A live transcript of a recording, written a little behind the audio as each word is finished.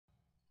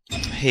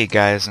Hey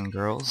guys and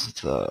girls,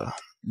 the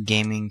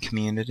gaming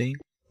community.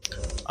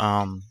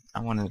 I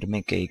wanted to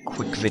make a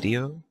quick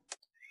video.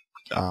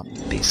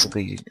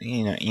 Basically,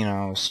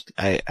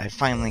 I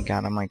finally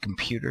got on my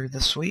computer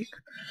this week.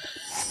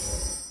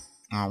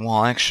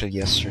 Well, actually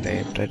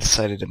yesterday, but I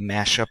decided to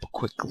mash up a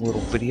quick little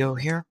video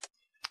here.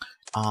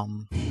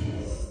 I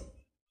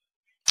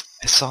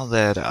saw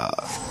that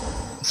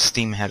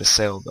Steam had a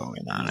sale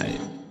going on. I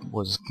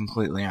was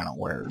completely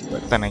unaware,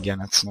 but then again,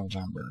 it's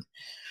November.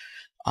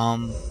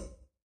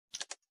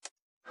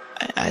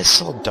 I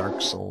saw Dark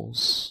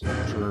Souls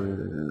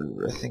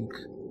for, I think,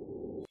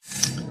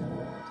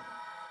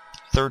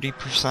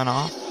 30%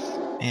 off,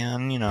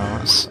 and,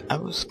 I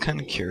was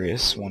kind of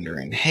curious,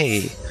 wondering,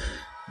 hey,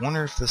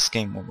 wonder if this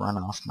game will run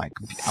off my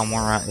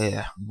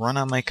run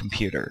on my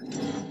computer,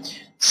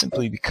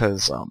 simply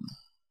because, I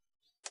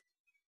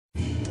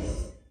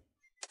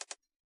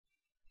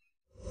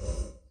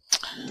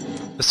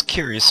was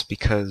curious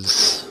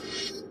because,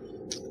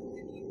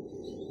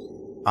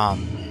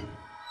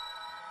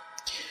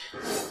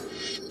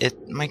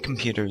 my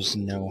computer's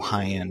no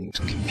high-end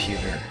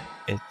computer.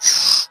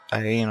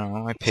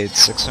 I paid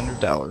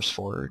 $600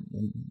 for it,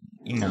 and,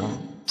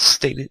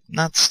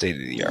 not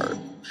state-of-the-art.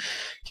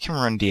 You can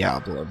run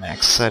Diablo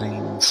max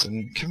settings,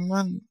 and can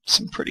run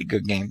some pretty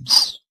good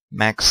games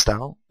maxed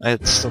out.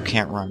 It still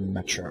can't run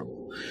Metro,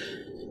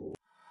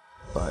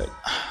 but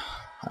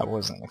I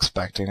wasn't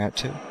expecting it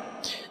to.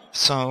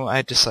 So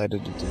I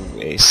decided to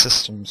do a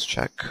systems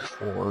check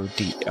for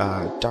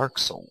Dark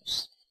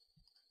Souls.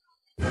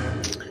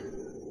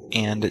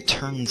 And it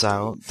turns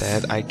out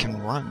that I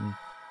can run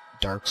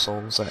Dark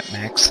Souls at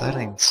max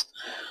settings,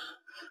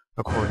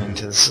 according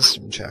to the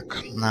system check.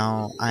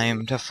 Now, I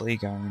am definitely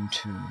going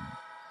to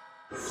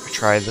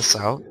try this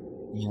out.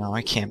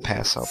 I can't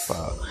pass up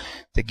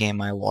the game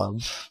I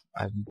love.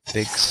 I'm a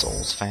big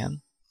Souls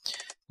fan.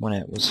 When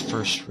it was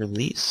first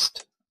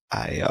released,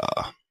 I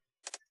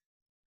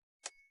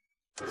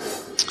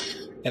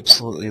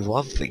absolutely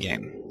loved the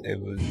game.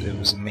 It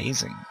was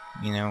amazing.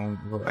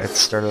 It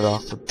started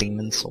off with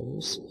Demon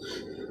Souls,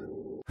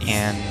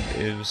 and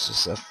it was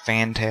just a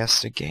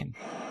fantastic game.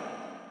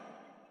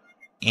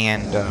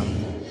 And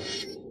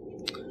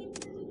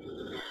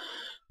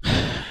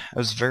I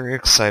was very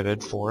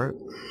excited for it,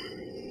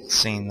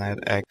 seeing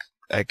that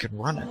I could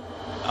run it.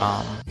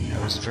 I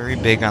was very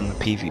big on the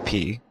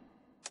PvP.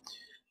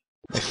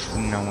 If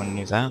no one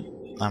knew that,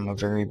 I'm a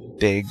very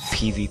big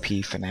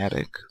PvP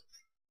fanatic.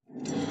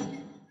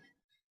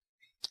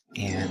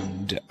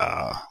 And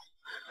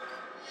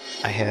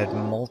I had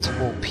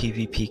multiple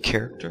PvP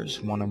characters.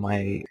 One of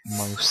my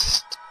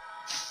most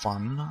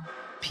fun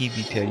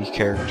PvP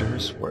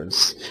characters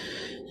was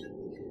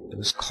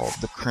called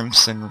the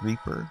Crimson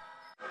Reaper,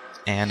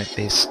 and it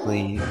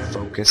basically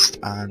focused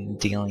on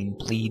dealing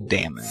bleed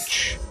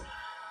damage,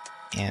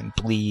 and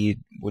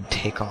bleed would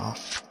take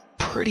off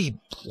a pretty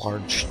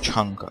large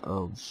chunk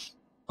of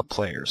a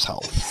player's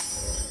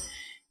health,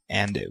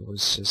 and it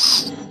was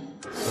just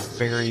a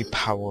very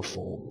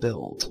powerful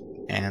build.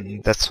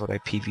 And that's what I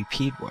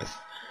PvP'd with.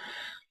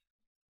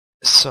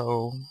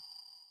 So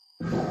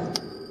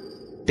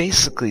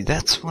basically,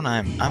 that's when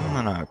I'm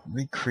gonna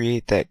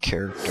recreate that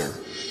character,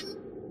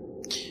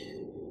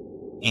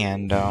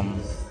 and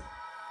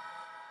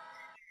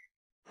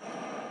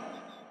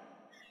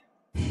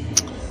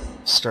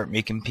start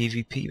making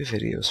PvP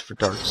videos for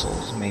Dark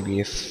Souls. Maybe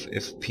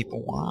if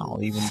people want,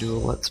 I'll even do a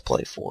Let's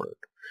Play for it.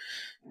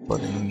 But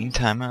in the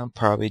meantime, I'll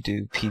probably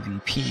do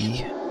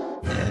PvP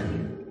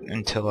and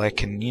until I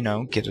can,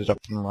 get it up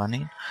and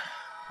running.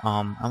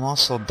 I'm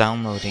also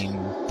downloading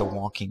The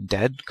Walking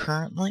Dead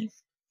currently,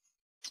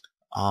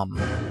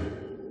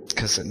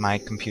 because my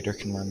computer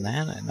can run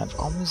that, and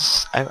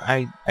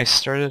I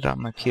started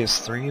on my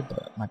PS3,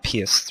 but my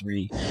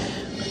PS3,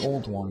 my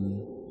old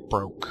one,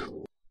 broke,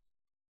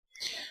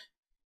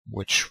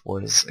 which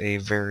was a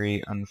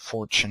very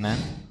unfortunate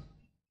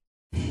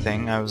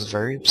thing. I was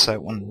very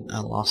upset when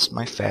I lost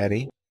my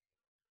Fatty.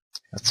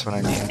 That's what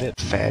I named it,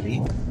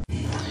 Fatty.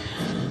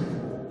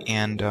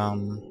 And,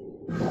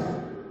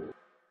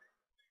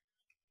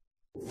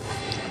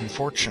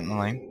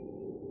 unfortunately,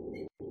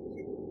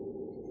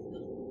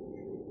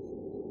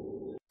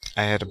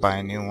 I had to buy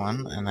a new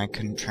one, and I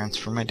couldn't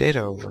transfer my data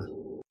over,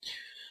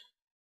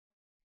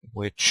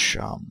 which,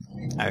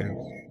 I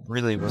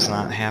really was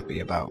not happy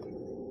about.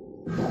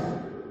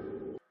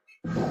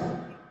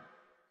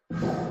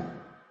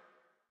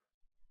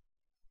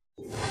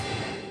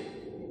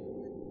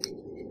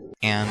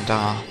 And,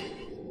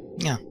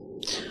 yeah.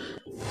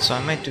 So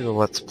I might do a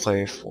Let's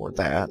Play for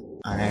that.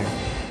 I'm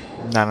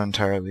not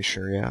entirely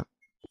sure yet.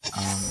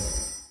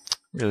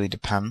 Really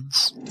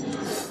depends.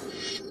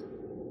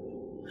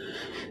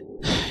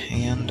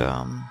 And,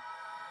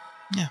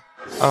 yeah.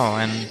 Oh,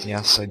 and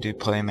yes, I do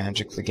play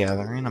Magic the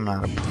Gathering. I'm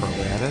not a pro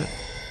at it,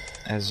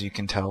 as you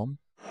can tell.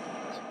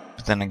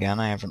 But then again,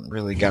 I haven't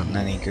really gotten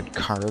any good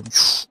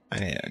cards.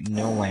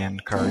 No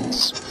land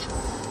cards,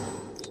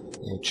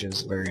 which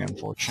is very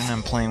unfortunate.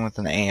 I'm playing with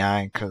an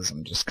AI because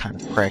I'm just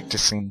kind of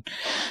practicing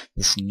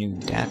this new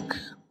deck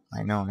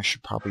I know I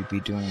should probably be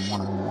doing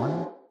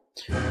one-on-one,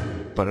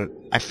 but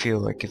I feel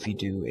like if you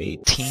do a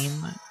team,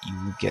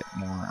 you get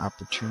more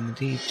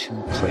opportunity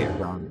to play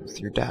around with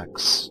your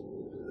decks.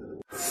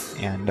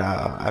 And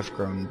I've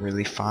grown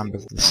really fond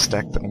of this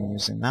deck that I'm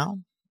using now.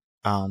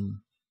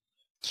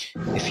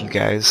 If you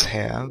guys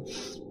have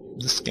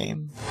this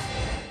game,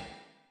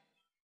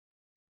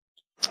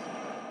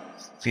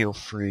 feel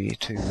free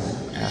to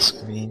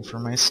ask me for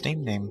my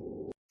Steam name.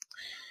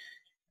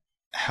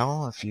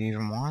 Hell, if you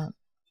even want,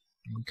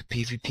 we could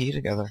PvP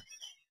together.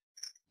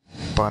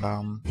 But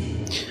I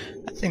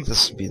think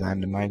this will be the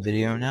end of my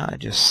video now. I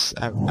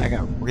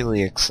got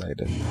really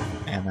excited,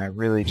 and I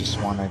really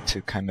just wanted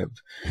to kind of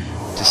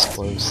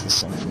disclose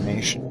this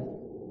information.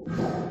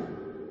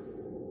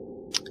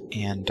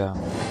 And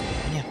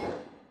yeah.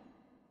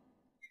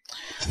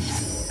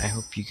 I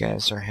hope you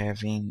guys are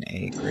having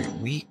a great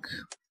week,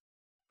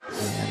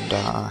 and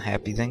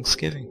happy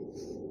Thanksgiving.